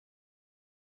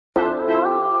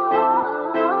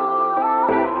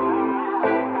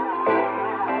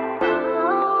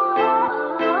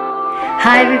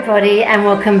Hi everybody and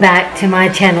welcome back to my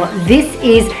channel. This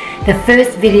is the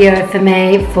first video for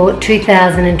me for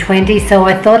 2020, so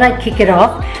I thought I'd kick it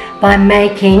off by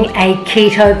making a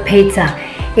keto pizza.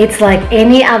 It's like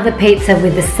any other pizza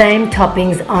with the same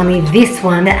toppings, only this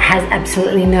one has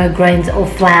absolutely no grains or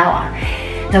flour.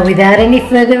 So without any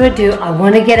further ado, I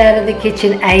want to get out of the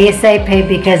kitchen ASAP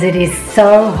because it is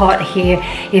so hot here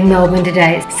in Melbourne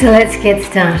today. So let's get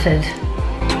started.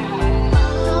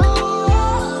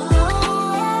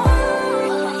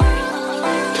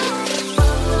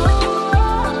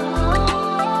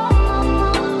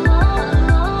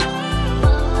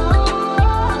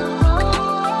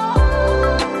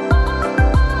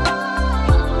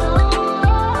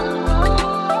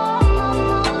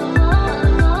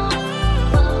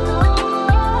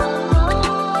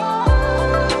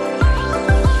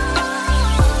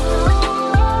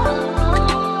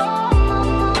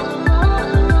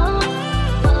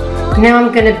 Now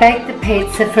I'm going to bake the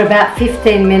pizza for about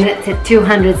 15 minutes at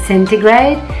 200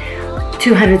 centigrade,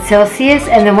 200 Celsius,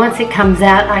 and then once it comes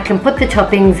out I can put the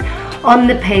toppings on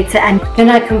the pizza and then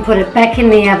I can put it back in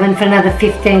the oven for another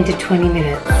 15 to 20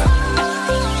 minutes.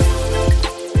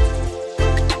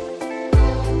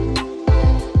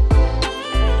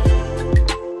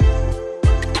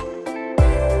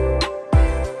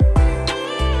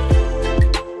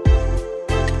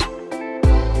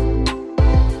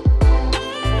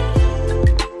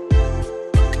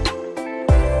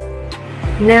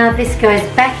 Now this goes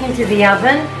back into the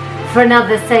oven for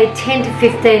another, say, 10 to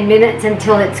 15 minutes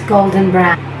until it's golden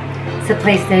brown. So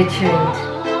please stay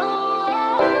tuned.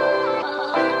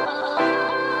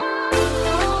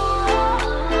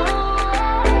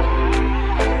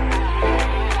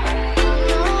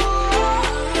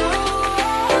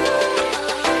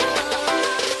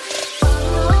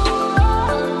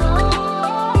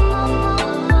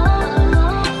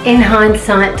 In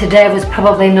hindsight, today was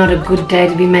probably not a good day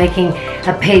to be making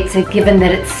a pizza given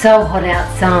that it's so hot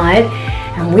outside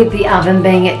and with the oven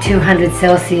being at 200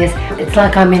 Celsius, it's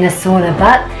like I'm in a sauna.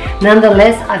 But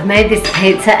nonetheless, I've made this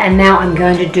pizza and now I'm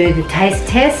going to do the taste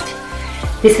test.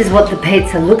 This is what the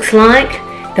pizza looks like.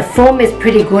 The form is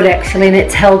pretty good actually and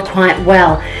it's held quite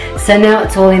well. So now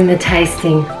it's all in the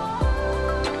tasting.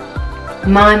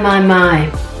 My.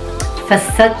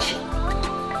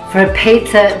 For a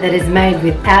pizza that is made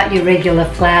without your regular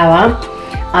flour,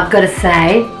 I've got to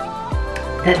say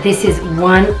that this is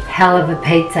one hell of a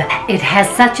pizza. It has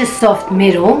such a soft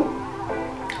middle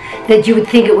that you would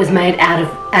think it was made out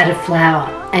of flour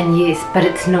and yeast, but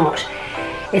it's not.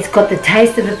 It's got the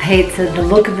taste of a pizza, the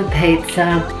look of a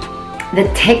pizza,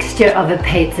 the texture of a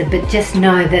pizza, but just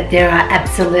know that there are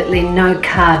absolutely no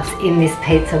carbs in this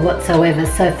pizza whatsoever.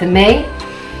 So for me,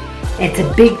 it's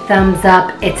a big thumbs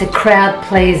up, it's a crowd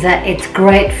pleaser, it's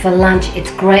great for lunch,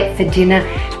 it's great for dinner,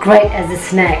 great as a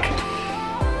snack.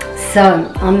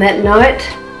 So on that note,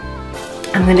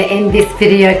 I'm going to end this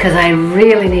video because I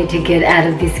really need to get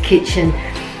out of this kitchen.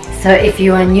 So if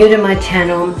you are new to my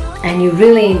channel and you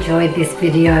really enjoyed this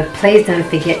video, please don't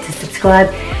forget to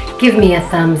subscribe, give me a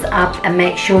thumbs up and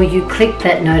make sure you click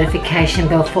that notification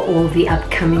bell for all the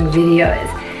upcoming videos.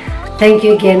 Thank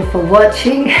you again for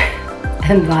watching.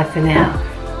 And bye for now.